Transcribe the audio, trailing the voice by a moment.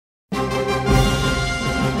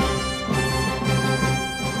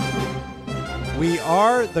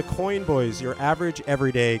are the Coin Boys, your average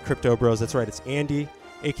everyday crypto bros. That's right, it's Andy,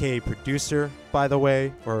 aka producer, by the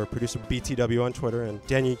way, or producer BTW on Twitter, and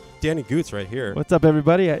Danny Goots right here. What's up,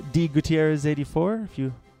 everybody? At DGutierrez84. If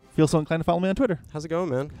you feel so inclined to follow me on Twitter. How's it going,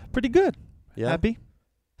 man? Pretty good. Yeah. Happy?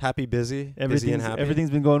 Happy, busy and happy. Everything's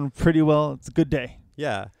been going pretty well. It's a good day.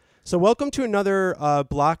 Yeah. So welcome to another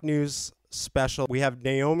Block News special. We have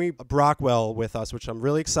Naomi Brockwell with us, which I'm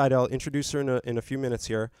really excited. I'll introduce her in a few minutes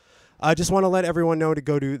here. I just want to let everyone know to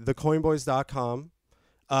go to thecoinboys.com.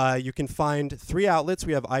 You can find 3 outlets.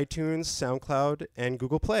 We have iTunes, SoundCloud, and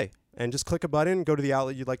Google Play. And just click a button, go to the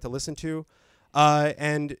outlet you'd like to listen to,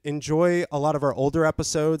 and enjoy a lot of our older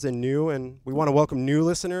episodes and new. And we want to welcome new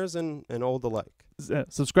listeners and old alike.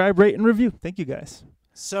 Subscribe, rate, and review. Thank you, guys.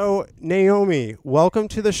 So, Naomi, welcome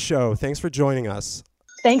to the show. Thanks for joining us.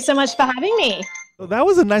 Thanks so much for having me. Well, that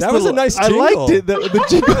was a nice jingle. I liked it. The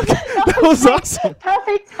jingle. That was awesome.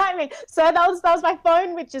 Perfect timing. So that was my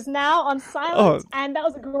phone, which is now on silent, and that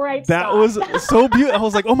was a great start. That was so beautiful. I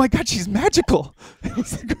was like, oh my God, she's magical.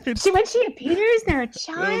 When she appears, there are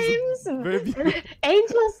chimes and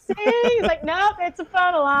angels sing. It's like, nope, it's a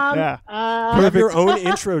phone alarm. Yeah. You have your own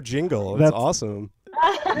intro jingle. That's awesome.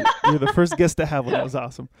 You're the first guest to have one. That was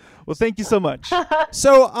awesome. Well, thank you so much.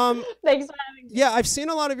 So, thanks for having me. Yeah, I've seen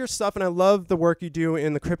a lot of your stuff, and I love the work you do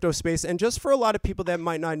in the crypto space. And just for a lot of people that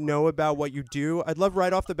might not know about what you do, I'd love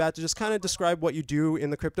right off the bat to just kind of describe what you do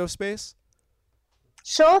in the crypto space.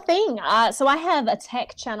 Sure thing. So I have a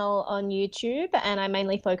tech channel on YouTube, and I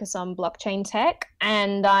mainly focus on blockchain tech.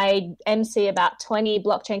 And I MC about 20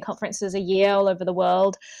 blockchain conferences a year all over the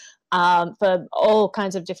world. For all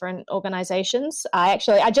kinds of different organizations. I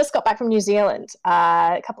just got back from New Zealand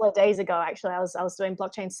a couple of days ago. Actually, I was doing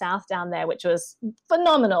Blockchain South down there, which was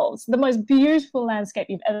phenomenal. It's the most beautiful landscape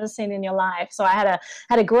you've ever seen in your life. So I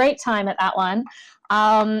had a great time at that one.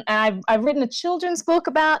 And I've written a children's book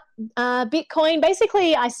about Bitcoin.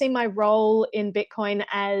 Basically, I see my role in Bitcoin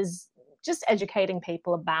as just educating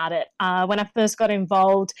people about it. When I first got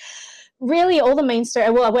involved, really all the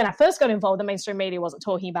mainstream, when I first got involved, the mainstream media wasn't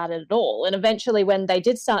talking about it at all. And eventually when they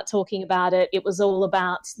did start talking about it, it was all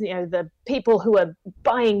about, the people who are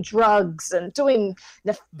buying drugs and doing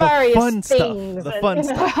nefarious things. The fun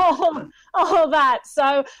stuff. All that.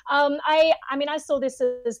 So I saw this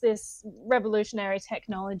as this revolutionary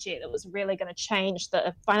technology that was really going to change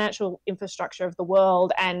the financial infrastructure of the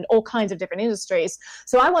world and all kinds of different industries.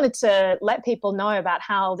 So I wanted to let people know about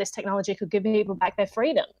how this technology could give people back their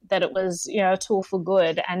freedom, that it was a tool for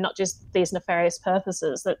good and not just these nefarious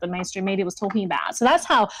purposes that the mainstream media was talking about. So that's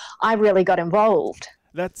how I really got involved.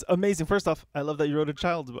 That's amazing. First off, I love that you wrote a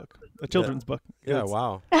children's book. Yeah,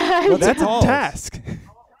 wow. That's a task.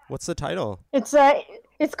 What's the title? It's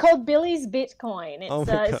called Billy's Bitcoin.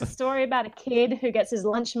 It's a story about a kid who gets his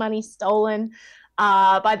lunch money stolen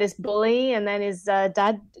by this bully, and then his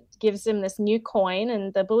dad gives him this new coin,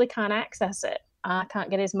 and the bully can't access it. Can't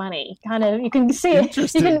get his money. You can see it. You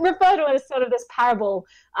can refer to it as sort of this parable,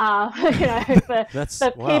 for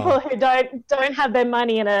people who don't have their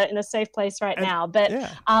money in a safe place right now. But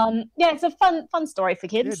it's a fun story for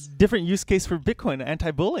kids. Yeah, different use case for Bitcoin,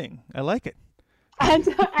 anti-bullying. I like it.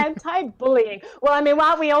 Anti-bullying. Well,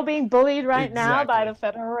 aren't we all being bullied right now by the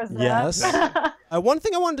Federal Reserve? Yes. One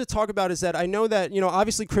thing I wanted to talk about is that I know that,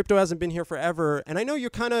 obviously crypto hasn't been here forever. And I know you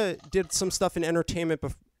kind of did some stuff in entertainment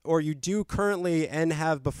or you do currently and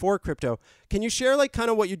have before crypto. Can you share kind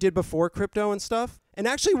of what you did before crypto and stuff? And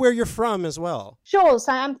actually where you're from as well. Sure.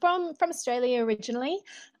 So I'm from Australia originally.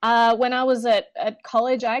 When I was at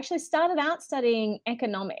college, I actually started out studying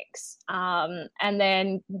economics and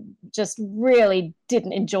then just really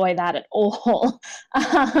didn't enjoy that at all.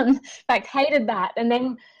 In fact, hated that. And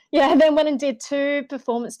then went and did 2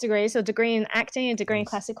 performance degrees, so a degree in acting and a degree in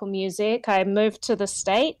classical music. I moved to the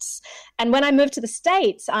States. And when I moved to the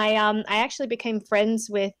States, I actually became friends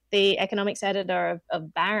with the economics editor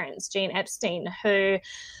of Barron's, Gene Epstein, who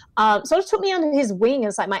sort of took me under his wing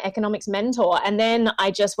as my economics mentor. And then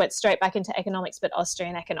I just went straight back into economics, but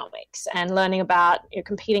Austrian economics, and learning about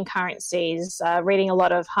competing currencies, reading a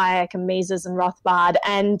lot of Hayek and Mises and Rothbard.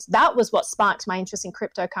 And that was what sparked my interest in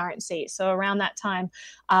cryptocurrency. So around that time,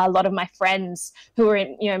 a lot of my friends who were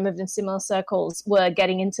moved in similar circles were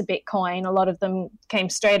getting into Bitcoin. A lot of them came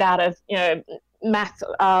straight out of, math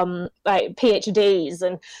PhDs,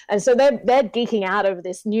 and so they're geeking out over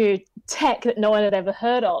this new tech that no one had ever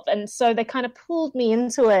heard of, and so they kind of pulled me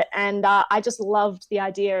into it, and I just loved the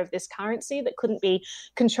idea of this currency that couldn't be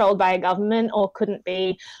controlled by a government or couldn't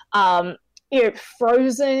be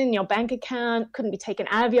frozen in your bank account, couldn't be taken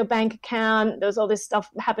out of your bank account. There was all this stuff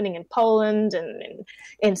happening in Poland and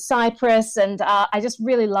in Cyprus, and I just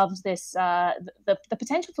really loved this the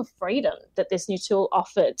potential for freedom that this new tool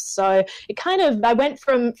offered. So I went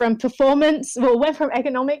from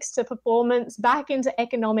economics to performance, back into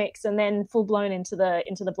economics, and then full blown into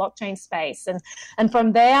the blockchain space. And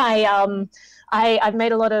from there, I've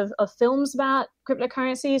made a lot of films about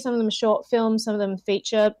cryptocurrency. Some of them are short films, some of them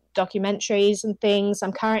feature documentaries and things.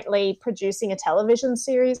 I'm currently producing a television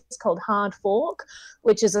series called Hard Fork,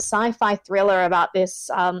 which is a sci-fi thriller about this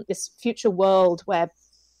future world where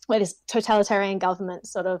this totalitarian government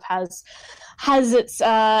sort of has its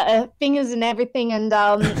fingers in everything, and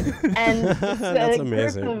that's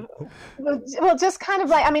amazing. Well, just kind of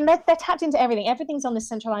like, I mean, they're tapped into everything. Everything's on this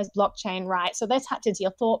centralized blockchain, right? So they're tapped into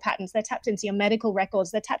your thought patterns, they're tapped into your medical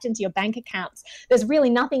records, they're tapped into your bank accounts. There's really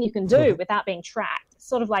nothing you can do without being tracked. It's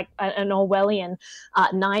sort of like an Orwellian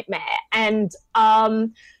nightmare. And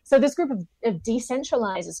so this group of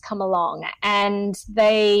decentralizers come along, and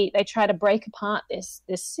they try to break apart this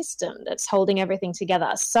system that's holding everything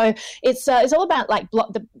together. So it's all about like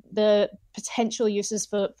the potential uses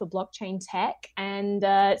for blockchain tech, and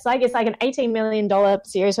it's like an $18 million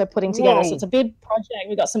series we're putting together. Whoa. So it's a big project.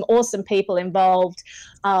 We've got some awesome people involved,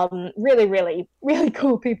 really, really, really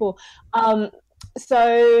cool people.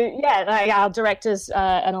 So yeah, like our director's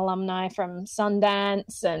an alumni from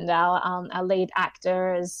Sundance, and our lead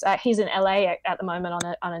actor he's in LA at the moment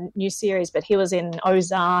on a new series, but he was in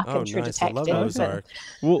Ozark and True Detective. I love Ozark.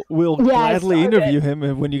 We'll gladly interview him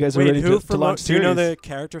when you guys are ready to launch. Do you know the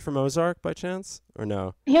character from Ozark by chance, or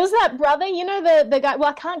no? He was that brother, the guy. Well,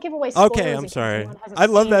 I can't give away spoilers. Okay, I'm sorry. I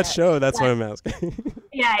love that show. That's why I'm asking.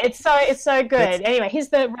 Yeah, it's so good. Anyway, he's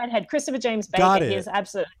the redhead, Christopher James Baker. He is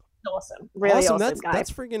absolutely awesome, really awesome guy.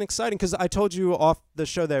 That's freaking exciting, because I told you off the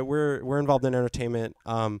show that we're involved in entertainment.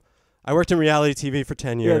 I worked in reality TV for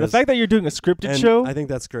 10 years. Yeah, the fact that you're doing a scripted show, I think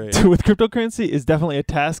that's great. With cryptocurrency is definitely a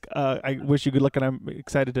task. I wish you good luck, and I'm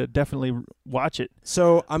excited to definitely watch it.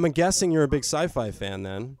 So I'm guessing you're a big sci-fi fan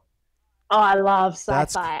then. Oh, I love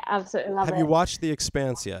sci-fi. Absolutely love it. Have you watched The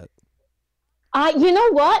Expanse yet? You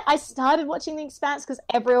know what? I started watching The Expanse because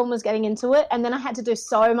everyone was getting into it, and then I had to do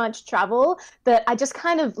so much travel that I just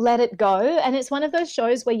kind of let it go. And it's one of those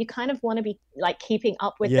shows where you kind of want to be like keeping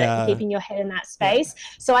up with it and keeping your head in that space. Yeah.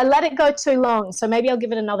 So I let it go too long. So maybe I'll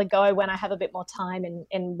give it another go when I have a bit more time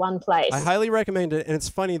in one place. I highly recommend it. And it's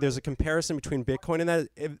funny, there's a comparison between Bitcoin and that.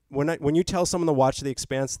 When you tell someone to watch The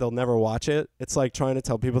Expanse, they'll never watch it. It's like trying to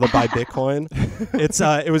tell people to buy Bitcoin.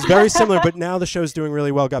 It was very similar, but now the show's doing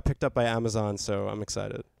really well. Got picked up by Amazon. So I'm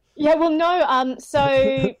excited. Yeah, well, no.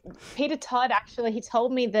 So Peter Todd, actually, he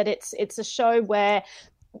told me that it's a show where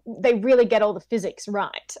they really get all the physics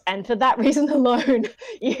right, and for that reason alone,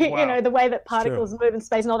 you know, the way that particles move in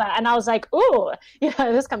space and all that. And I was like, oh,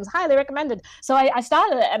 this comes highly recommended. So I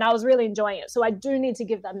started it, and I he's really enjoying it. So I do need to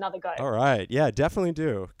give that another go. All right, yeah, definitely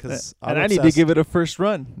do. Because I need to give it a first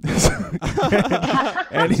run.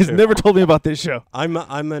 And he's never told me about this show. I'm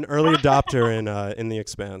an early adopter in The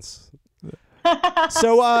Expanse.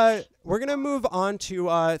 So we're gonna move on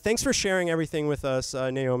to thanks for sharing everything with us,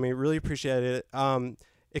 Naomi. Really appreciate it.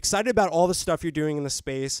 Excited about all the stuff you're doing in the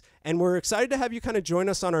space, and we're excited to have you kind of join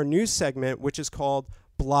us on our news segment, which is called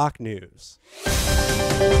Block News.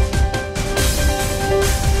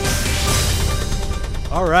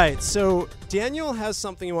 All right, so Daniel has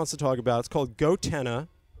something he wants to talk about. It's called Gotenna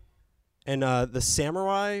and the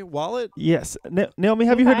Samurai Wallet. Yes, Naomi,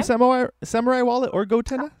 have you heard of Samurai Wallet or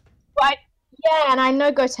Gotenna? Right. Yeah, and I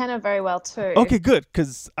know Gotenna very well too. Okay, good,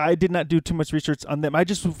 because I did not do too much research on them. I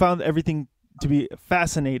just found everything to be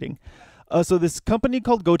fascinating. So this company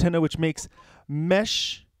called Gotenna, which makes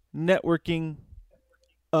mesh networking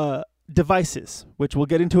devices, which we'll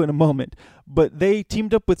get into in a moment, but they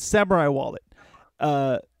teamed up with Samurai Wallet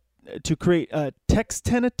to create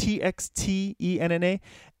Textenna, TXTENNA,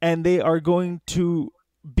 and they are going to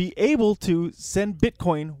be able to send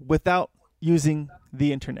Bitcoin without using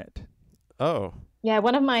the internet. Oh. Yeah,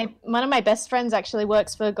 one of my best friends actually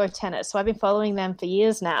works for Gotenna, so I've been following them for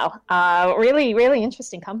years now. Really, really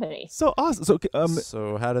interesting company. So awesome.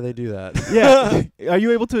 So how do they do that? Yeah, are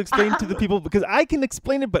you able to explain to the people, because I can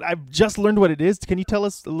explain it, but I've just learned what it is. Can you tell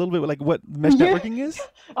us a little bit like what mesh networking is?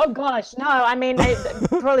 Oh gosh, no. I mean, it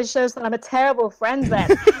probably shows that I'm a terrible friend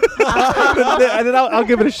then. And then I'll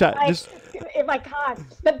give it a shot. If I can't,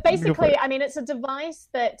 but basically, I mean, it's a device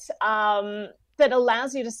that that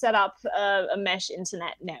allows you to set up a mesh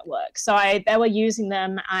internet network. So they were using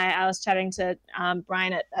them. I was chatting to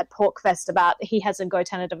Brian at PorkFest about, he has some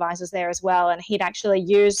GoTenna devices there as well, and he'd actually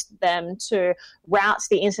used them to route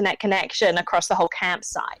the internet connection across the whole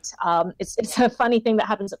campsite. It's a funny thing that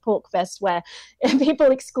happens at PorkFest where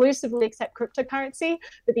people exclusively accept cryptocurrency,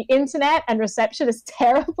 but the internet and reception is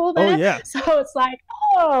terrible there. Oh, yeah. So it's like,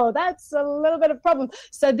 oh, that's a little bit of a problem.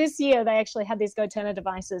 So this year they actually had these GoTenna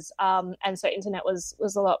devices, and so internet was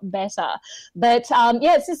a lot better. But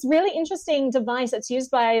it's this really interesting device that's used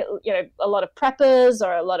by a lot of preppers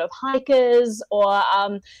or a lot of hikers or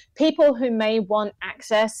people who may want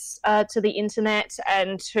access to the internet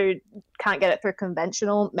and who can't get it through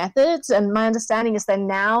conventional methods. And my understanding is they're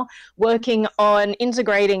now working on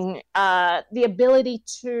integrating the ability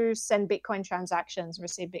to send Bitcoin transactions,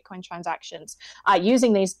 receive Bitcoin transactions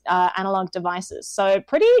using these analog devices. So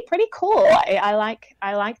pretty cool. I like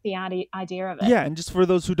the idea of it. Yeah, and just for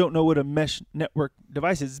those who don't know what a mesh network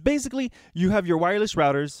device is, basically you have your wireless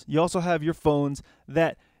routers, you also have your phones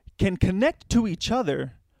that can connect to each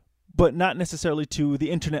other, but not necessarily to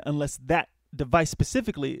the internet unless that device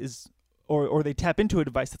specifically is, or they tap into a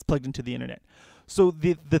device that's plugged into the internet. So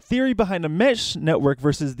the theory behind a mesh network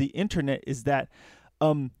versus the internet is that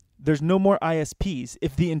there's no more ISPs.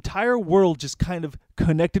 If the entire world just kind of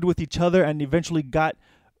connected with each other and eventually got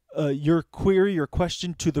your query or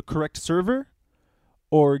question to the correct server,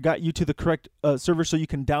 or got you to the correct server so you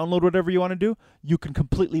can download whatever you want to do, you can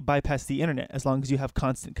completely bypass the internet as long as you have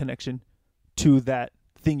constant connection to that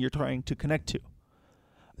thing you're trying to connect to.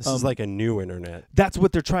 This is like a new internet. That's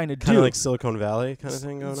what they're trying to do. Kind of like Silicon Valley kind of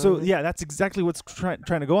thing going on. So yeah, that's exactly what's trying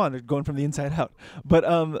to go on. They're going from the inside out. But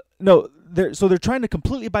no, they're trying to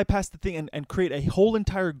completely bypass the thing and create a whole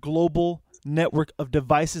entire global network of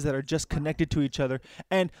devices that are just connected to each other.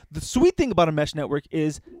 And the sweet thing about a mesh network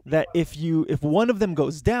is that if one of them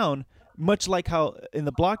goes down, much like how in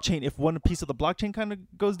the blockchain, if one piece of the blockchain kind of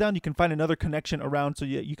goes down, you can find another connection around so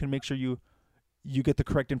you can make sure you get the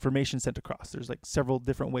correct information sent across. There's like several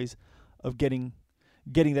different ways of getting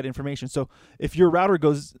that information. So if your router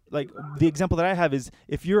goes, like the example that I have is,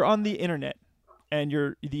 if you're on the internet and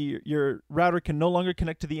your router can no longer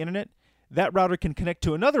connect to the internet, that router can connect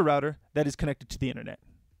to another router that is connected to the internet.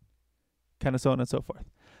 Kind of so on and so forth.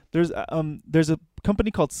 There's a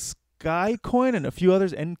company called Skycoin and a few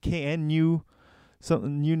others, NKNU,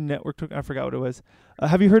 something new network. I forgot what it was.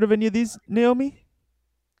 Have you heard of any of these, Naomi?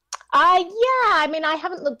 Yeah, I mean, I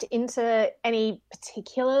haven't looked into any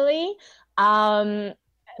particularly,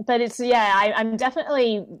 but I'm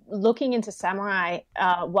definitely looking into Samurai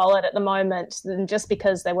Wallet at the moment, just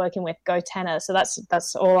because they're working with GoTenna. So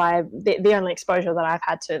that's all the only exposure that I've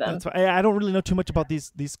had to them. That's why I don't really know too much about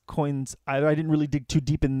these coins either. I didn't really dig too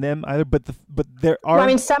deep in them either, but there are. Well, I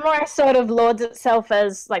mean, Samurai sort of lauds itself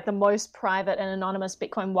as like the most private and anonymous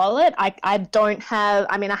Bitcoin wallet. I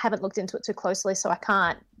haven't looked into it too closely, so I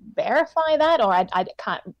can't verify that, or I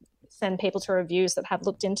can't send people to reviews that have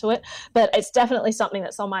looked into it, but it's definitely something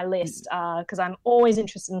that's on my list because I'm always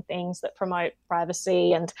interested in things that promote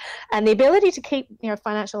privacy and the ability to keep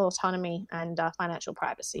financial autonomy and financial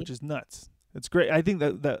privacy, which is nuts. It's great. I think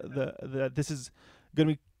that this is going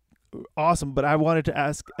to be awesome, but I wanted to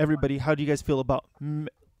ask everybody, how do you guys feel about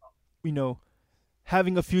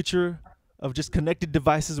having a future of just connected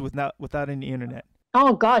devices without any internet?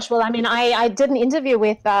 Oh gosh, well, I mean, I did an interview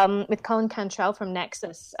with Colin Cantrell from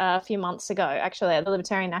Nexus a few months ago, actually at the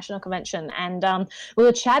Libertarian National Convention, and we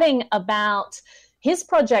were chatting about his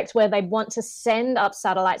project where they want to send up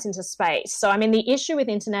satellites into space. So, I mean, the issue with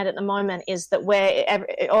internet at the moment is that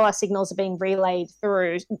all our signals are being relayed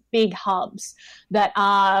through big hubs that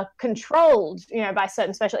are controlled, by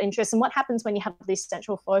certain special interests. And what happens when you have these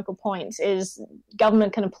central focal points is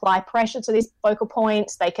government can apply pressure to these focal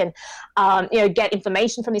points. They can, get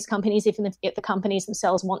information from these companies, even if the companies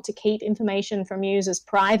themselves want to keep information from users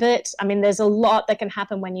private. I mean, there's a lot that can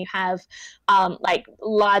happen when you have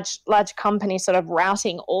large companies sort of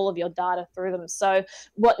routing all of your data through them. So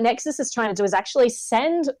what Nexus is trying to do is actually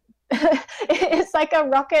send it's like a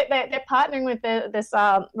rocket. They're partnering with this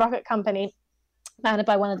rocket company founded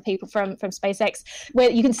by one of the people from SpaceX,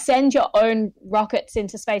 where you can send your own rockets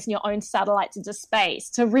into space and your own satellites into space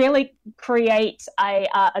to really create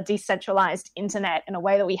a decentralized internet in a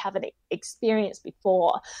way that we haven't experienced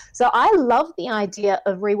before. So I love the idea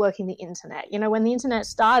of reworking the internet. When the internet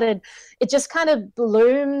started, it just kind of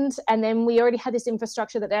bloomed, and then we already had this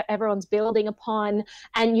infrastructure that everyone's building upon.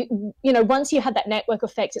 And once you had that network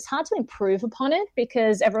effect, it's hard to improve upon it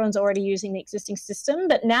because everyone's already using the existing system.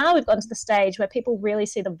 But now we've gotten to the stage where people people really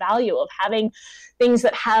see the value of having things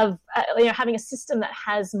that have, having a system that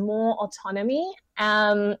has more autonomy,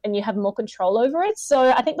 and you have more control over it.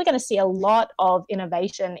 So I think we're going to see a lot of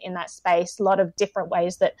innovation in that space, a lot of different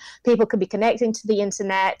ways that people could be connecting to the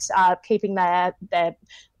internet, keeping their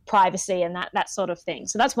privacy and that sort of thing.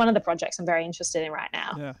 So that's one of the projects I'm very interested in right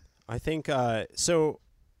now. Yeah. I think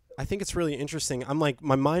I think it's really interesting. I'm like,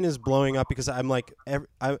 my mind is blowing up because I'm like,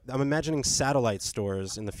 I'm imagining satellite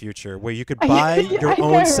stores in the future where you could buy your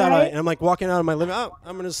own satellite. Right? And I'm like walking out of my living, I'm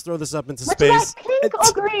going to just throw this up into space. Pink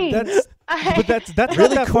or green? That's really not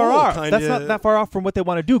that cool, far off. kinda. That's not that far off from what they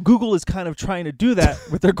want to do. Google is kind of trying to do that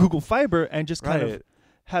with their Google Fiber and just kind of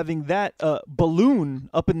having that balloon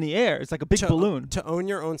up in the air. It's like a big balloon. To own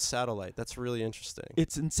your own satellite. That's really interesting.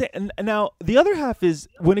 It's insane. And now the other half is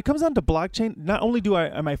when it comes down to blockchain, not only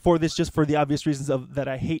am I for this just for the obvious reasons of that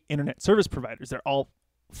I hate internet service providers. They're all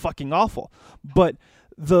fucking awful. But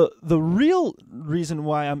the real reason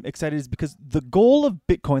why I'm excited is because the goal of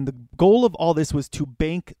Bitcoin, the goal of all this was to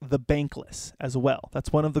bank the bankless as well.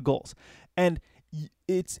 That's one of the goals. And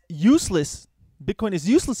it's useless. Bitcoin is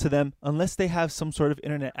useless to them unless they have some sort of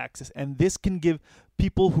internet access. And this can give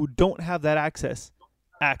people who don't have that access,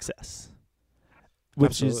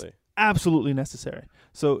 which is absolutely necessary.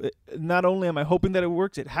 So not only am I hoping that it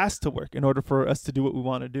works, it has to work in order for us to do what we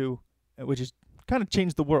want to do, which is kind of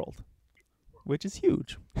change the world, which is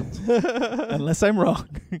huge, unless I'm wrong.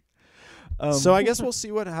 So I guess we'll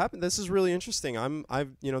see what happens. This is really interesting.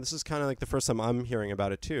 This is kind of like the first time I'm hearing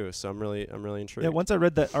about it too. So I'm really intrigued. Yeah. Once I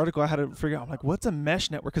read that article, I had to figure out, I'm like, what's a mesh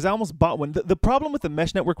network? Because I almost bought one. The problem with the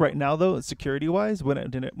mesh network right now, though, security wise, when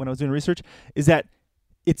I was doing research, is that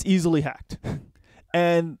it's easily hacked.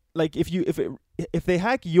 And like if they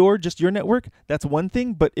hack your network, that's one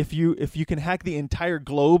thing. But if you can hack the entire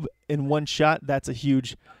globe in one shot, that's a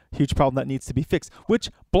huge problem that needs to be fixed. Which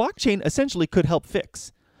blockchain essentially could help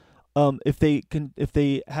fix. If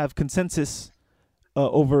they have consensus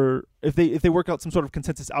if they work out some sort of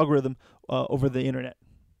consensus algorithm over the internet.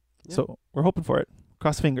 Yeah. So we're hoping for it.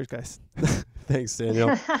 Cross fingers, guys. Thanks,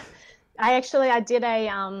 Daniel. I did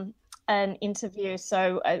an interview.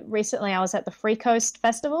 So recently I was at the Free Coast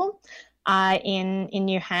Festival in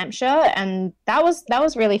New Hampshire, and that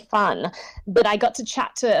was really fun. But I got to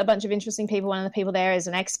chat to a bunch of interesting people. One of the people there is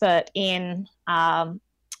an expert in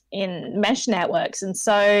mesh networks, and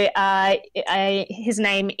so his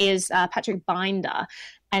name is Patrick Binder,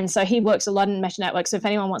 and so he works a lot in mesh networks. So if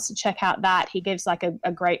anyone wants to check out that, he gives like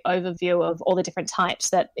a great overview of all the different types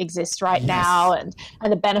that exist right now and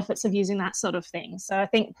the benefits of using that sort of thing. So I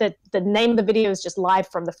think that the name of the video is just live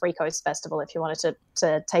from the Free Coast Festival if you wanted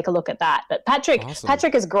to take a look at that. But Patrick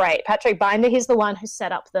is great. Patrick Binder, he's the one who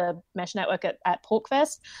set up the mesh network at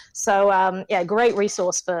PorkFest. So great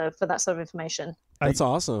resource for that sort of information. That's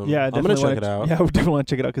awesome. Yeah, I'm going to check it out. Yeah, I would definitely want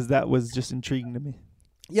to check it out because that was just intriguing to me.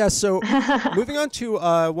 Yeah, so moving on to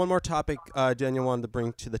one more topic Daniel wanted to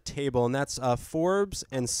bring to the table, and that's Forbes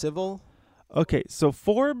and Civil. Okay, so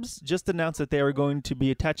Forbes just announced that they are going to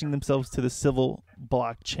be attaching themselves to the Civil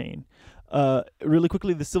blockchain. Really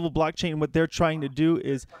quickly, the Civil blockchain, what they're trying to do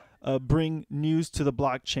is bring news to the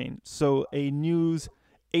blockchain. So a news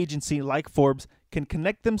agency like Forbes can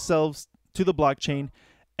connect themselves to the blockchain,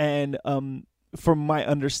 and from my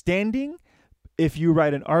understanding, if you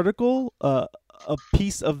write an article, a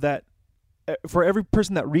piece of that, for every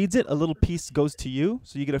person that reads it, a little piece goes to you.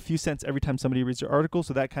 So you get a few cents every time somebody reads your article.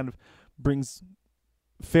 So that kind of brings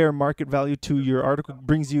fair market value to your article,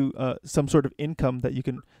 brings you some sort of income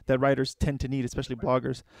that writers tend to need, especially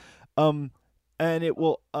bloggers. And it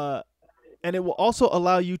will also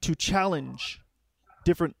allow you to challenge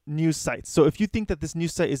different news sites. So if you think that this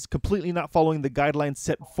news site is completely not following the guidelines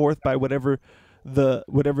set forth by whatever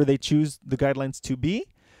they choose the guidelines to be,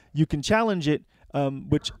 you can challenge it,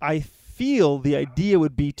 which I feel the idea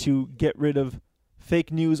would be to get rid of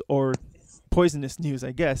fake news or poisonous news,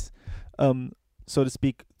 I guess, so to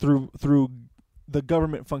speak, through the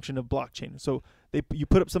government function of blockchain. So you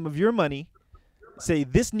put up some of your money, say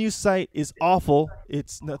this news site is awful,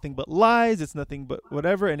 it's nothing but lies, it's nothing but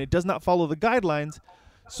whatever, and it does not follow the guidelines.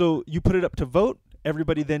 So you put it up to vote.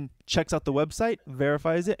 Everybody then checks out the website,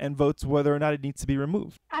 verifies it, and votes whether or not it needs to be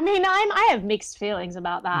removed. I mean, I have mixed feelings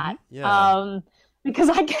about that. Mm-hmm. Yeah. Because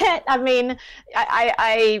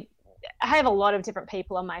have a lot of different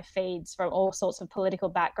people on my feeds from all sorts of political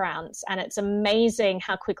backgrounds, and it's amazing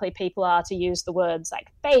how quickly people are to use the words like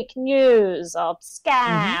fake news or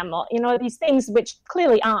scam or, you know, these things which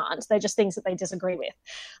clearly aren't. They're just things that they disagree with.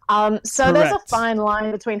 So there's a fine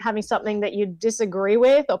line between having something that you disagree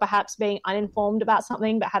with or perhaps being uninformed about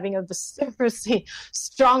something but having a vociferously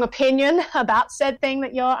strong opinion about said thing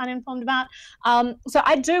that you're uninformed about. So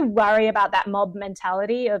I do worry about that mob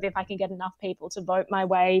mentality of, if I can get enough people to vote my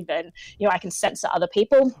way, then, you know, I can censor other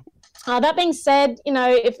people. That being said, you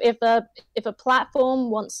know, if a platform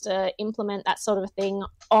wants to implement that sort of thing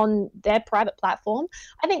on their private platform,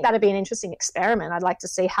 I think that'd be an interesting experiment. I'd like to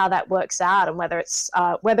see how that works out and whether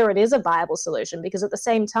it is a viable solution, because at the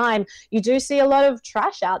same time, you do see a lot of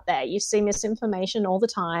trash out there. You see misinformation all the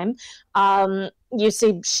time. You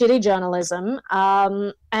see shitty journalism.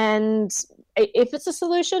 And if it's a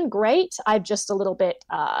solution, great. I'm just a little bit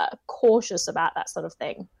cautious about that sort of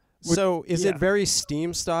thing. So is it very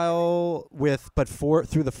Steam style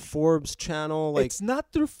through the Forbes channel? Like, it's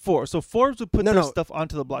not through Forbes. So Forbes would put their stuff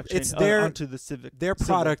onto the blockchain. It's onto the Civic. Their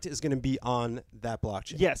product is going to be on that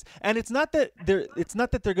blockchain. Yes, and it's not that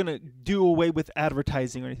they're going to do away with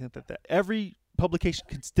advertising or anything like that. Every publication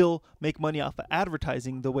can still make money off of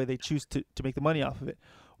advertising the way they choose to make the money off of it.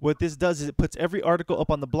 What this does is it puts every article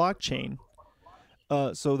up on the blockchain,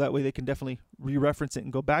 so that way they can definitely re-reference it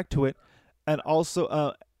and go back to it, and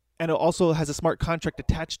also. And it also has a smart contract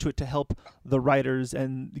attached to it to help the writers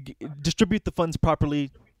and distribute the funds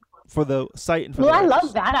properly for the site and for the writers. I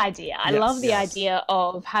love that idea. I love the idea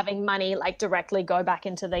of having money like directly go back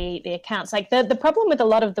into the accounts. Like the problem with a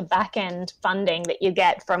lot of the back end funding that you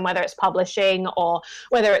get from whether it's publishing or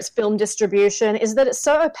whether it's film distribution is that it's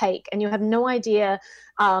so opaque and you have no idea,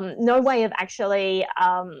 no way of actually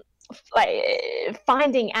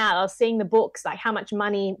finding out or seeing the books, like how much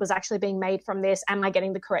money was actually being made from this. Am I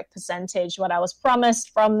getting the correct percentage? What I was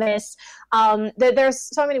promised from this? There's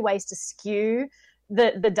so many ways to skew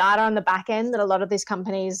the data on the back end that a lot of these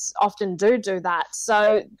companies often do that.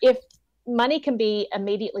 So if money can be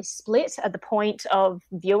immediately split at the point of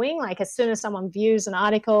viewing, like as soon as someone views an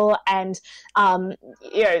article and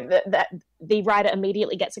the writer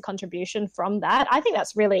immediately gets a contribution from that, I think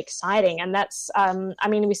that's really exciting. And that's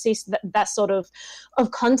we see that sort of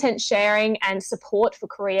content sharing and support for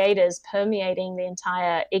creators permeating the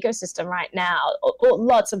entire ecosystem right now.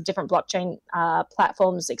 Lots of different blockchain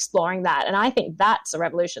platforms exploring that, and I think that's a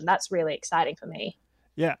revolution. That's really exciting for me.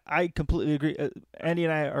 Yeah, I completely agree. Andy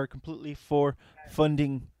and I are completely for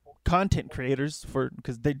funding content creators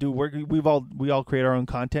because they do work. We all create our own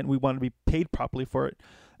content. We want to be paid properly for it.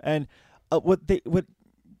 And what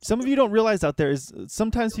some of you don't realize out there is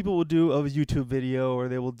sometimes people will do a YouTube video or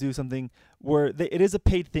they will do something where it is a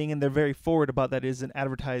paid thing and they're very forward about that. It is an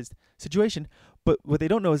advertised situation. But what they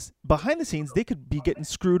don't know is behind the scenes they could be getting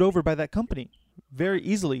screwed over by that company very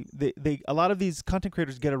easily. A lot of these content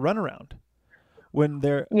creators get a runaround when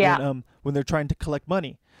they're when they're trying to collect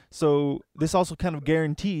money. So this also kind of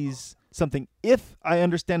guarantees something if I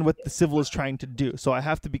understand what the civil is trying to do. So I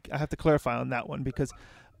have to clarify on that one, because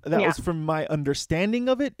that was from my understanding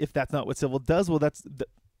of it. If that's not what civil does, well, that's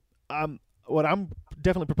what I'm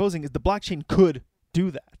definitely proposing is the blockchain could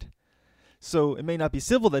do that. So it may not be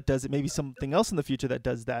civil that does it, maybe something else in the future that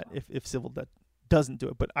does that if civil that doesn't do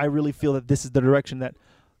it. But I really feel that this is the direction that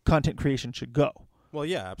content creation should go. Well,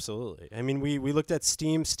 yeah, absolutely. I mean, we looked at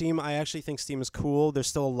Steam. I actually think Steam is cool. There's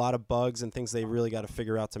still a lot of bugs and things they really got to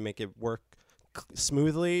figure out to make it work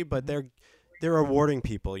smoothly, but they're rewarding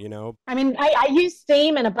people, you know? I mean, I use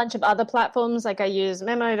Steam and a bunch of other platforms. Like I use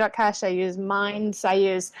Memo.cash, I use Minds, I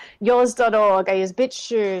use yours.org, I use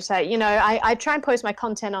BitChute. I try and post my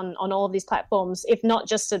content on all of these platforms, if not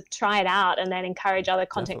just to try it out and then encourage other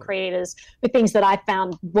content creators with things that I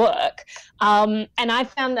found work. And I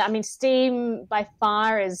found that, Steam by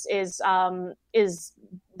far is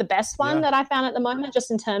the best one that I found at the moment, just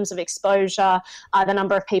in terms of exposure, the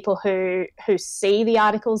number of people who see the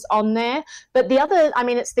articles on there. But the other,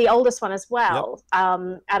 it's the oldest one as well,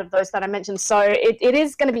 out of those that I mentioned. So it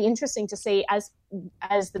is going to be interesting to see as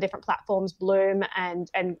the different platforms bloom and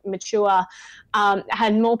mature,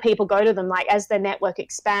 and more people go to them, like as their network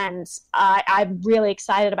expands. I'm really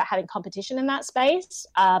excited about having competition in that space,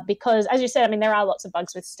 because as you said, there are lots of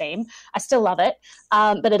bugs with Steam. I still love it,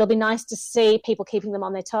 but it'll be nice to see people keeping them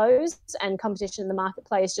on their toes and competition in the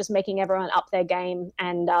marketplace, just making everyone up their game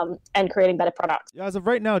and creating better products. As of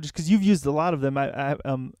right now, just because you've used a lot of them,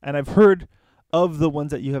 and I've heard of the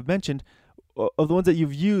ones that you have mentioned, of the ones that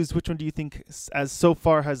you've used, which one do you think as so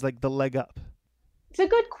far has like the leg up? It's a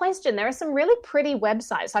good question. There are some really pretty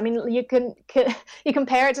websites. I mean, you you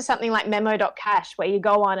compare it to something like memo.cash, where you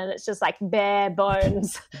go on and it's just like bare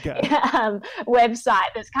bones website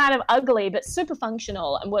that's kind of ugly but super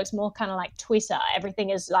functional and works more kind of like Twitter.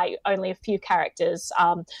 Everything is like only a few characters.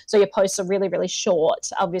 So your posts are really, really short.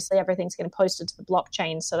 Obviously, everything's getting posted to the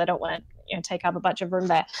blockchain, so they don't want to take up a bunch of room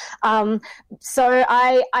there. So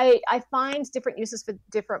I find different uses for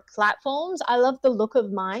different platforms. I love the look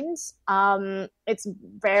of Minds. It's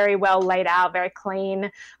very well laid out, very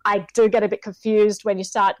clean. I do get a bit confused when you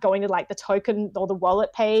start going to like the token or the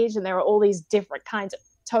wallet page, and there are all these different kinds of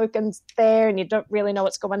tokens there, and you don't really know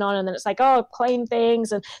what's going on. And then it's like, oh, claim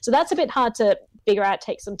things. And so that's a bit hard to figure out,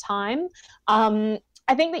 take some time.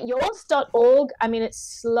 I think that yours.org, I mean,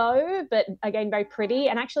 it's slow, but again, very pretty.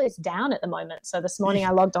 And actually it's down at the moment. So this morning I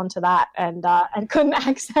logged onto that and couldn't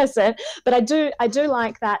access it. But I do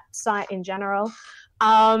like that site in general.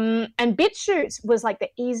 And BitChute was like the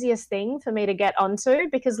easiest thing for me to get onto,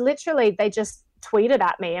 because literally they just tweeted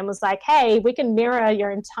at me and was like, hey, we can mirror your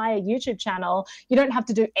entire YouTube channel. You don't have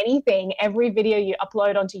to do anything. Every video you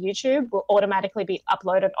upload onto YouTube will automatically be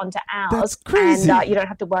uploaded onto ours. That's crazy. And you don't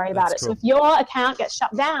have to worry about it. Cool. So if your account gets shut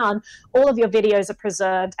down, all of your videos are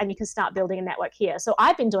preserved and you can start building a network here. So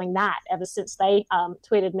I've been doing that ever since they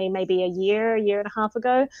tweeted me maybe a year and a half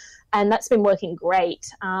ago. And that's been working great.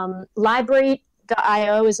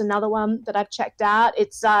 Library.io is another one that I've checked out.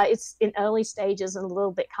 It's in early stages and a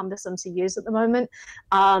little bit cumbersome to use at the moment.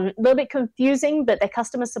 A little bit confusing, but their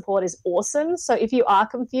customer support is awesome. So if you are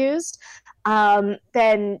confused,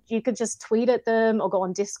 then you could just tweet at them or go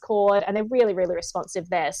on Discord, and they're really, really responsive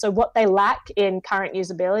there. So what they lack in current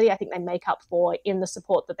usability, I think they make up for in the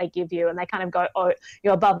support that they give you, and they kind of go, oh,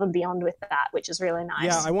 you're above and beyond with that, which is really nice.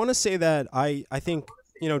 Yeah, I want to say that I think,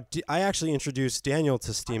 I actually introduced Daniel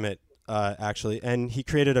to Steemit. Actually, and he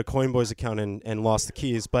created a Coinboys account and lost the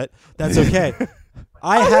keys, but that's okay.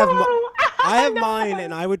 I have mine,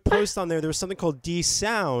 and I would post on there. There was something called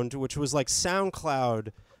D-Sound, which was like SoundCloud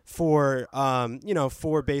for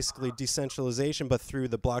for basically decentralization, but through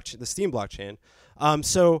the blockchain, the Steem blockchain.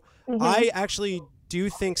 I actually do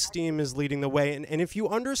think Steem is leading the way, and if you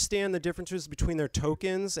understand the differences between their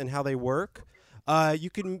tokens and how they work, you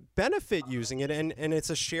can benefit using it, and it's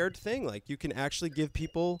a shared thing. Like, you can actually give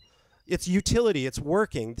people its utility, it's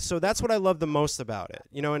working. So that's what I love the most about it,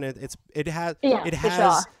 and it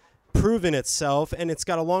has proven itself, and it's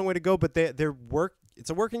got a long way to go, but it's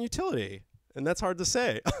a working utility, and that's hard to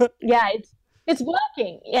say. Yeah, it's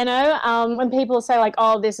working, when people say like,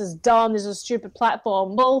 oh, this is dumb, this is a stupid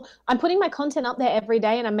platform. Well, I'm putting my content up there every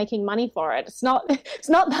day and I'm making money for it. It's not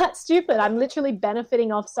that stupid. I'm literally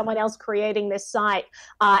benefiting off someone else creating this site,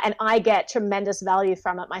 and I get tremendous value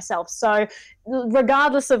from it myself. So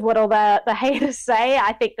regardless of what all the haters say,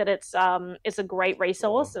 I think that it's a great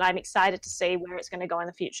resource, and I'm excited to see where it's going to go in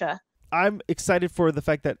the future. I'm excited for the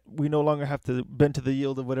fact that we no longer have to bend to the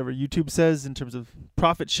yield of whatever YouTube says in terms of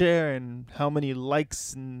profit share and how many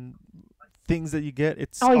likes and things that you get.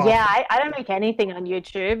 It's awful. Yeah, I don't make anything on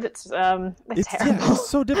YouTube. It's terrible. Yeah, it's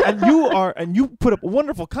so different. And you put up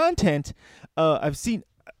wonderful content. I've seen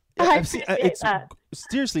it's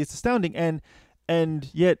seriously, it's astounding, and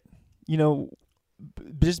yet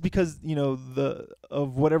just because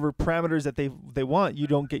of whatever parameters that they want, you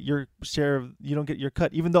don't get your share you don't get your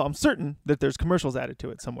cut, even though I'm certain that there's commercials added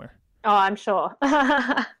to it somewhere. Oh, I'm sure.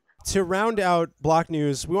 To round out Block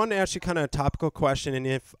News, we wanted to ask you kind of a topical question, and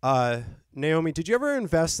if Naomi, did you ever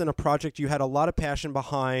invest in a project you had a lot of passion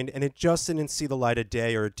behind and it just didn't see the light of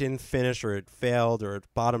day, or it didn't finish, or it failed, or it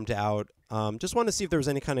bottomed out? Just wanted to see if there was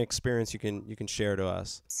any kind of experience you can share to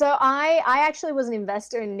us. So I actually was an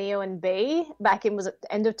investor in Neo and B back in, was it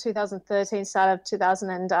the end of 2013, start of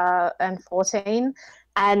 2014.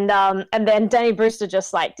 And then Danny Brewster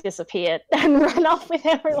just like disappeared and ran off with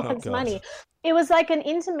everyone's money. It was like an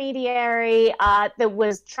intermediary that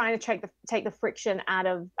was trying to take the friction out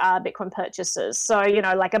of Bitcoin purchases. So,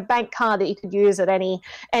 like a bank card that you could use at any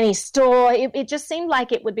store. It just seemed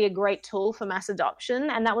like it would be a great tool for mass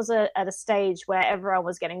adoption. And that was at a stage where everyone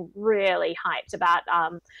was getting really hyped about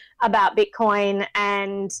Bitcoin.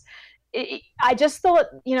 And I just thought,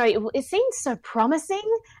 it seemed so promising.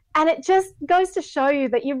 And it just goes to show you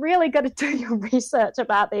that you really got to do your research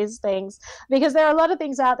about these things, because there are a lot of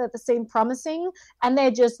things out there that seem promising and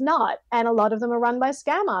they're just not. And a lot of them are run by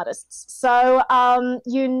scam artists. So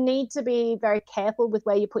you need to be very careful with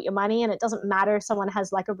where you put your money. And it doesn't matter if someone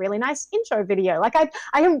has like a really nice intro video. Like I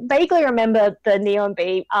vaguely remember the Neo and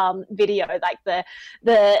B video, like the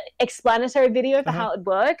explanatory video for how it would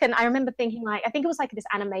work. And I remember thinking like, I think it was like this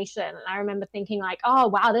animation. And I remember thinking like, oh,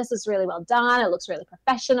 wow, this is really well done. It looks really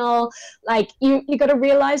professional. professional. Like you got to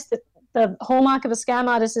realize that the hallmark of a scam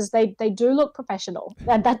artist is they do look professional,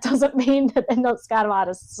 and that doesn't mean that they're not scam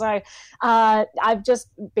artists. So I've just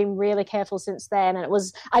been really careful since then, and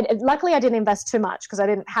luckily I didn't invest too much because I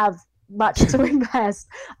didn't have much to invest.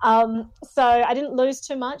 So I didn't lose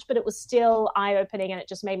too much, but it was still eye-opening, and it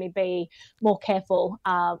just made me be more careful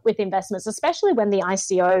with investments, especially when the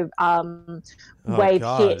ICO wave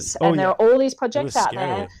hit. And there are all these projects out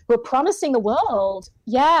there who are promising the world.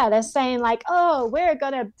 Yeah, they're saying like, oh, we're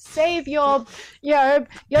going to save your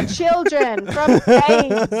children from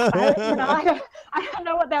AIDS. I don't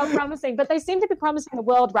know what they were promising, but they seem to be promising the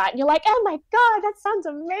world, right? And you're like, oh my God, that sounds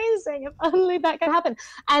amazing. If only that could happen.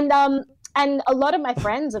 And a lot of my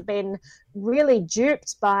friends have been really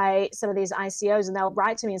duped by some of these ICOs, and they'll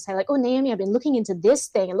write to me and say like, oh, Naomi, I've been looking into this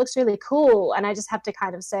thing. It looks really cool. And I just have to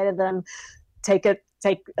kind of say to them, take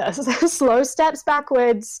slow steps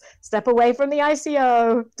backwards, step away from the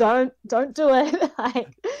ICO. Don't do it.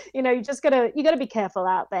 Like, you gotta be careful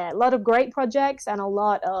out there. A lot of great projects and a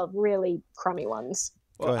lot of really crummy ones.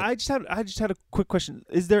 Well, I just had a quick question.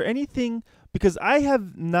 Is there anything, because I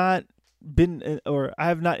have not I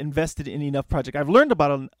have not invested in enough projects. I've learned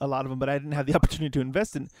about a lot of them, but I didn't have the opportunity to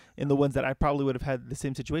invest in the ones that I probably would have had the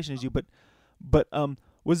same situation as you. But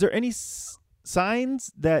was there any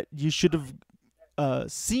signs that you should have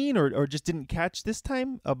seen or just didn't catch this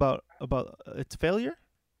time about its failure?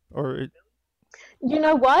 You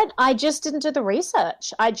know what? I just didn't do the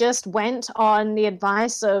research. I just went on the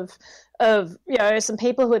advice of some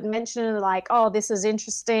people who had mentioned like, oh, this is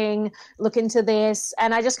interesting, look into this.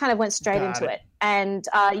 And I just kind of went straight into it. And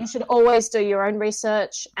you should always do your own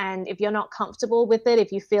research. And if you're not comfortable with it,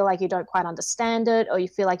 if you feel like you don't quite understand it, or you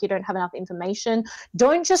feel like you don't have enough information,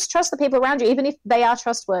 don't just trust the people around you, even if they are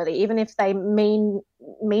trustworthy, even if they mean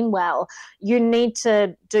well. You need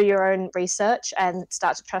to do your own research and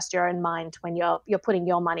start to trust your own mind when you're putting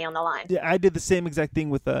your money on the line. Yeah, I did the same exact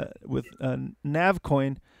thing with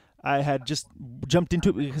Navcoin. I had just jumped into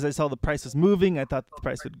it because I saw the price was moving. I thought the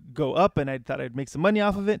price would go up, and I thought I'd make some money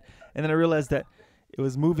off of it. And then I realized that it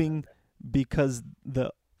was moving because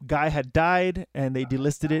the guy had died, and they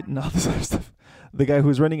delisted it and all this other stuff. The guy who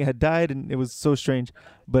was running it had died, and it was so strange.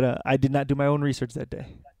 But I did not do my own research that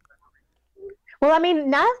day. Well, I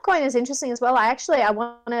mean, Navcoin is interesting as well. I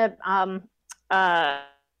want to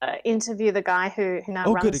interview the guy who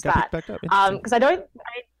now runs that. Because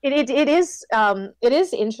it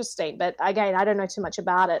is interesting, but again, I don't know too much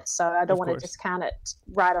about it, so I don't want to discount it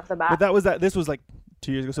right off the bat. But this was like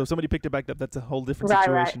 2 years ago, so if somebody picked it back up, that's a whole different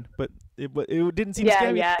situation. Right. But it didn't seem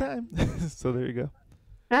scary at the time. So there you go.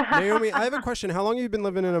 Naomi, I have a question. How long have you been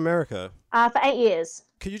living in America? For 8 years.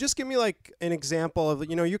 Could you just give me like an example of,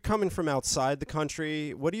 you're coming from outside the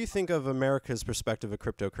country. What do you think of America's perspective of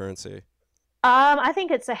cryptocurrency? I think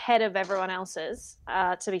it's ahead of everyone else's,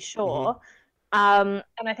 to be sure. Mm-hmm.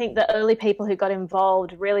 And I think the early people who got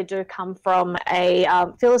involved really do come from a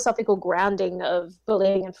philosophical grounding of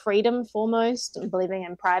believing in freedom foremost and believing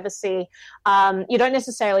in privacy. You don't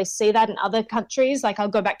necessarily see that in other countries. Like I'll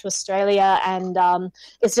go back to Australia, and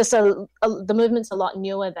it's just the movement's a lot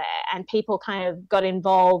newer there, and people kind of got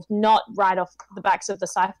involved not right off the backs of the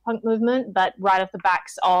cypherpunk movement, but right off the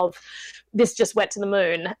backs of this just went to the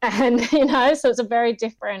moon. And, so it's a very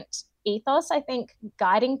different ethos, I think,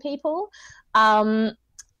 guiding people. And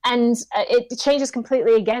it changes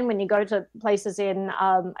completely again when you go to places in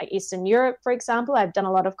Eastern Europe, for example. I've done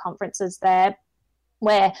a lot of conferences there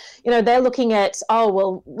where, they're looking at, oh,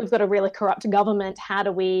 well, we've got a really corrupt government. How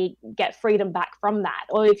do we get freedom back from that?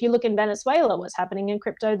 Or if you look in Venezuela, what's happening in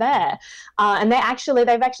crypto there? And they've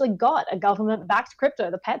actually got a government-backed crypto,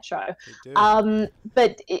 the Petro.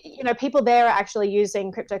 But, people there are actually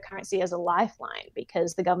using cryptocurrency as a lifeline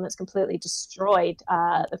because the government's completely destroyed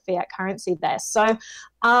the fiat currency there. So,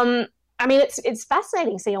 I mean, it's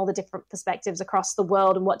fascinating seeing all the different perspectives across the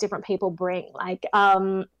world and what different people bring. Like,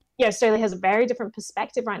 Australia has a very different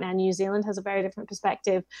perspective right now. New Zealand has a very different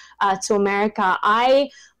perspective to America. I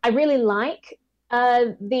really like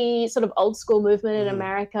the sort of old school movement in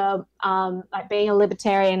America. Like being a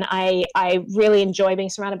libertarian, I really enjoy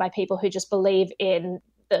being surrounded by people who just believe in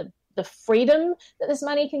the freedom that this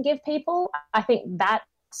money can give people. I think that's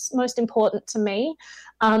most important to me.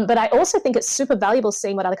 But I also think it's super valuable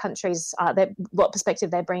seeing what other countries, what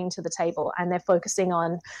perspective they're bringing to the table, and they're focusing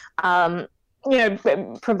on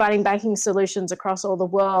providing banking solutions across all the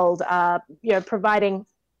world, providing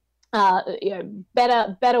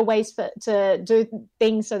better ways to do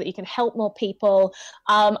things so that you can help more people.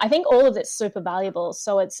 I think all of it's super valuable.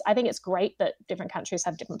 So I think it's great that different countries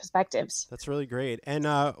have different perspectives. That's really great. And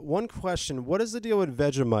one question: what is the deal with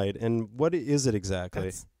Vegemite, and what is it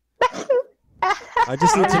exactly? I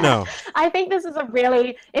just need to know. I think this is a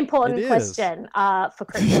really important question for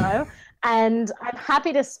crypto. And I'm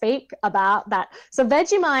happy to speak about that. So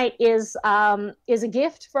Vegemite is a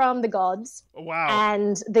gift from the gods. Wow.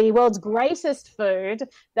 And the world's greatest food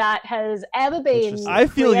that has ever been I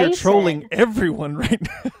feel created. You're trolling everyone right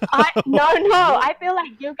now. No. I feel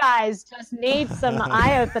like you guys just need some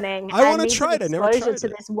eye-opening. I want to try it. I never tried to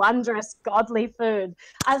this wondrous godly food.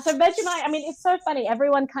 So Vegemite, I mean, it's so funny.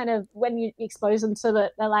 Everyone kind of, when you expose them to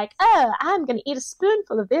it, they're like, oh, I'm going to eat a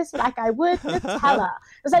spoonful of this like I would Nutella.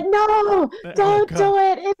 It's like, no, don't do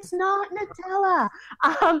it. It's not Nutella.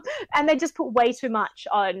 And they just put way too much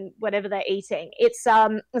on whatever they're eating. It's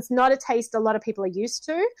not a taste a lot of people are used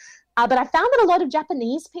to. But I found that a lot of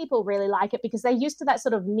Japanese people really like it because they're used to that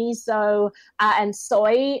sort of miso and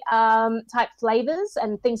soy type flavors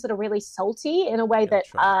and things that are really salty in a way that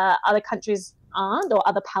other countries aren't, or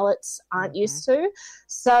other palates aren't used to.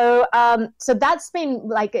 So that's been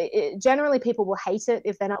like, generally people will hate it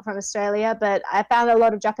if they're not from Australia, but I found a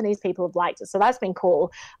lot of Japanese people have liked it. So that's been cool.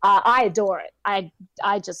 I adore it.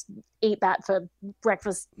 I just eat that for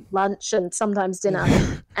breakfast, lunch, and sometimes dinner.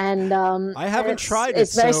 And I haven't tried it.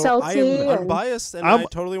 It's very salty. I am unbiased, and I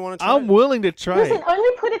totally want to try it. I'm willing to try it.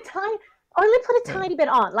 Only put a tiny bit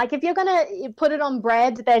on. Like if you're gonna put it on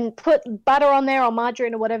bread, then put butter on there or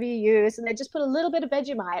margarine or whatever you use, and then just put a little bit of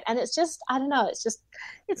Vegemite. And it's just, I don't know,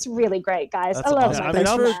 it's really great, guys. That's I love awesome.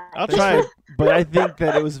 it. I'll try it, but I think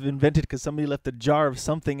that it was invented because somebody left a jar of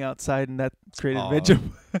something outside, and that created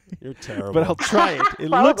Vegemite. You're terrible. But I'll try it. It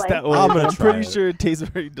Probably. looks that way. I'm pretty sure it tastes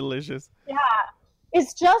very delicious. Yeah.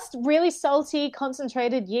 It's just really salty,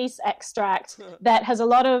 concentrated yeast extract that has a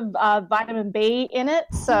lot of vitamin B in it,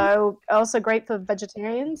 so also great for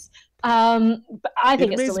vegetarians. But I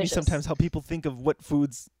think it's delicious. It amazes me sometimes how people think of what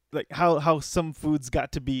foods, like how some foods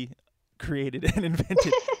got to be created and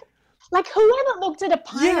invented. Like whoever looked at a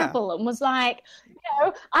pineapple and was like,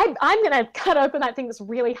 I'm going to cut open that thing that's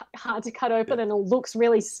really hard to cut open and it looks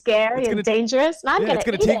really scary and dangerous. And I'm going to It's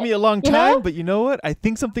going to take me a long time, but you know what? I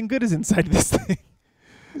think something good is inside this thing.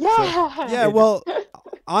 Yeah. Well,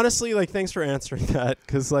 honestly, like, thanks for answering that,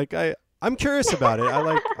 because like I'm curious about it.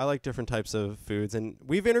 I like different types of foods, and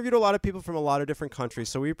we've interviewed a lot of people from a lot of different countries,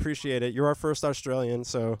 so we appreciate it. You're our first Australian,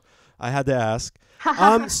 so I had to ask.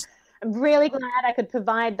 I'm really glad I could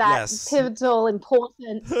provide that pivotal,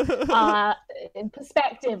 important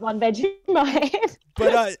perspective on Vegemite.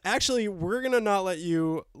 But actually, we're gonna not let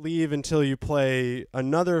you leave until you play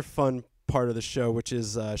another fun part of the show, which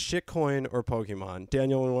is shitcoin or Pokemon.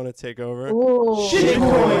 Daniel, we want to take over. Ooh. Shitcoin. You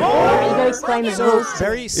gotta explain the rules.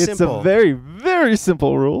 Very simple. It's a very, very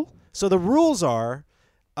simple rule. So the rules are,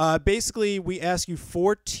 basically, we ask you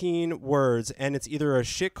 14 words, and it's either a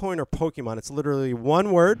shitcoin or Pokemon. It's literally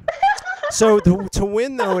one word. So to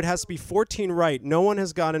win, though, it has to be 14 right. No one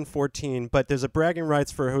has gotten 14, but there's a bragging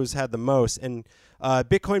rights for who's had the most. And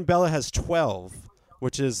Bitcoin Bella has 12,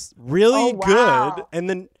 which is really good. And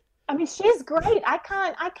then, I mean, she's great. I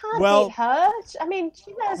can't beat her. I mean,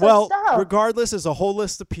 she knows her stuff. Regardless, there's a whole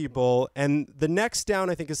list of people, and the next down,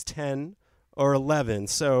 I think, is 10 or 11.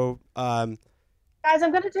 So, guys,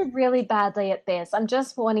 I'm going to do really badly at this. I'm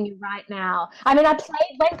just warning you right now. I mean, I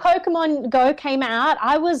played when Pokemon Go came out.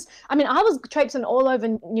 I was traipsing all over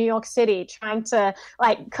New York City trying to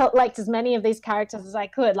collect as many of these characters as I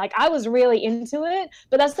could. Like, I was really into it,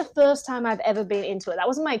 but that's the first time I've ever been into it. That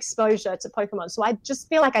wasn't my exposure to Pokemon. So I just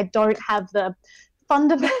feel like I don't have the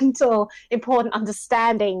fundamental, important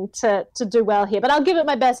understanding to do well here. But I'll give it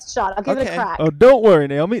my best shot. I'll give it a crack. Oh, don't worry,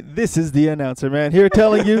 Naomi. This is the announcer man here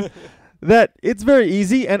telling you that it's very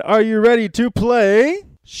easy. And are you ready to play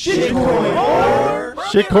Shitcoin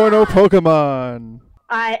or Pokemon?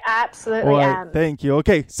 I absolutely am. Thank you.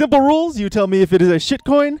 Okay, simple rules. You tell me if it is a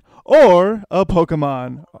shitcoin or a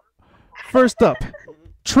Pokemon. First up,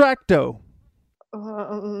 Tracto.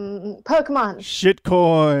 Pokemon.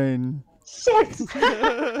 Shitcoin.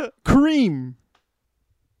 Shit. Cream.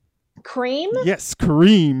 Cream? Yes,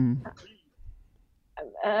 cream.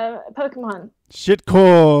 Pokemon.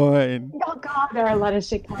 Shitcoin. Oh God, there are a lot of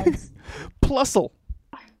shitcoins. Plusle.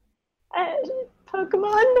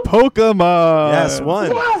 Pokemon. Pokemon. Yes,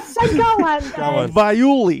 one. Yes, I got one. Got one.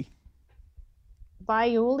 Viuli.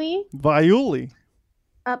 Viuli.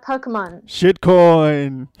 Pokemon.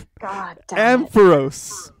 Shitcoin. God damn it.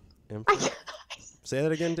 Ampharos. Say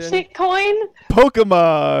that again, Danny. Shitcoin.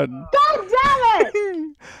 Pokemon. God damn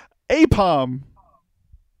it. Apom.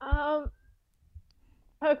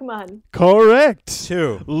 Pokemon. Correct.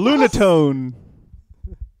 2. Lunatone.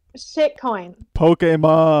 Shitcoin.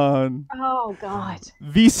 Pokemon. Oh God.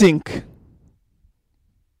 VSync.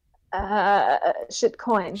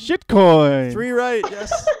 Shitcoin. Shitcoin. 3 right.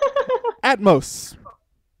 Yes. Atmos.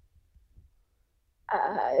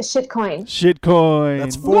 Shitcoin. Shitcoin.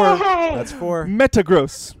 That's 4. Yay! That's 4.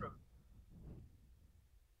 Metagross.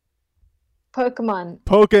 Pokemon.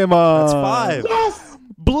 Pokemon. That's 5. Yes.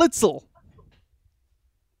 Blitzel.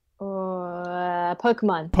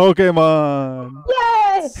 Pokemon. Pokemon.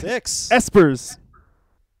 Yay! 6. Espers.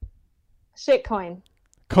 Shitcoin.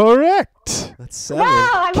 Correct. That's 7. Wow,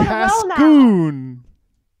 I'm on a roll now. Cascoon.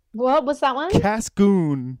 What was that one?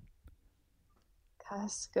 Cascoon.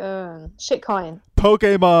 Cascoon. Shitcoin.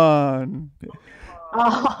 Pokemon.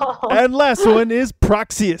 Oh. And last one is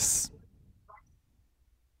Proxius.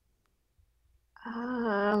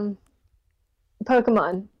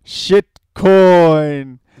 Pokemon.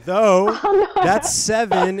 Shitcoin. Though, Oh, no. that's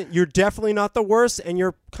 7. You're definitely not the worst, and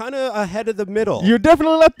you're kind of ahead of the middle. You're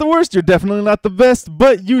definitely not the worst. You're definitely not the best,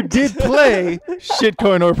 but you did play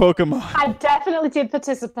Shitcoin or Pokemon. I definitely did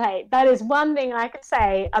participate. That is one thing I could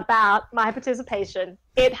say about my participation.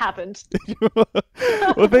 It happened.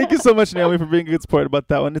 Well, thank you so much, Naomi, for being a good sport about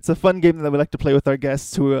that one. It's a fun game that we like to play with our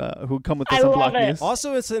guests who come with us I on love Block it. News.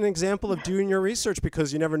 Also, it's an example of doing your research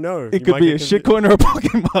because you never know. It could be a shitcoin or a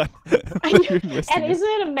Pokemon. And isn't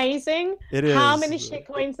it amazing It how is. many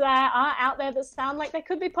shitcoins there are out there that sound like they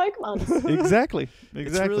could be Pokemon? Exactly.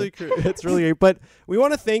 It's really it's really great. But we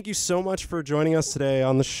want to thank you so much for joining us today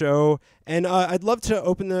on the show. And I'd love to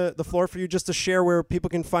open the floor for you just to share where people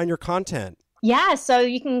can find your content. Yeah, so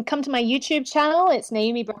you can come to my YouTube channel. It's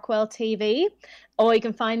Naomi Brockwell TV. Or you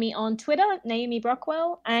can find me on Twitter, Naomi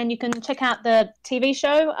Brockwell. And you can check out the TV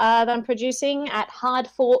show that I'm producing at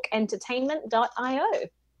hardforkentertainment.io.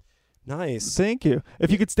 Nice. Thank you.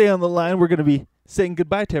 If you could stay on the line, we're going to be saying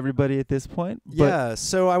goodbye to everybody at this point. Yeah,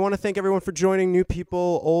 so I want to thank everyone for joining, new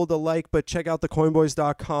people, old alike, but check out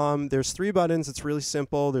thecoinboys.com. There's 3 buttons. It's really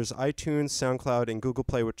simple. There's iTunes, SoundCloud, and Google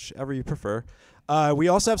Play, whichever you prefer. We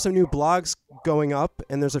also have some new blogs going up,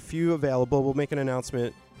 and there's a few available. We'll make an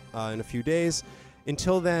announcement in a few days.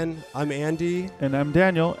 Until then, I'm Andy. And I'm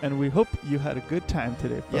Daniel, and we hope you had a good time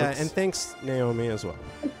today, folks. Yeah, and thanks, Naomi, as well.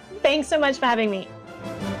 Thanks so much for having me.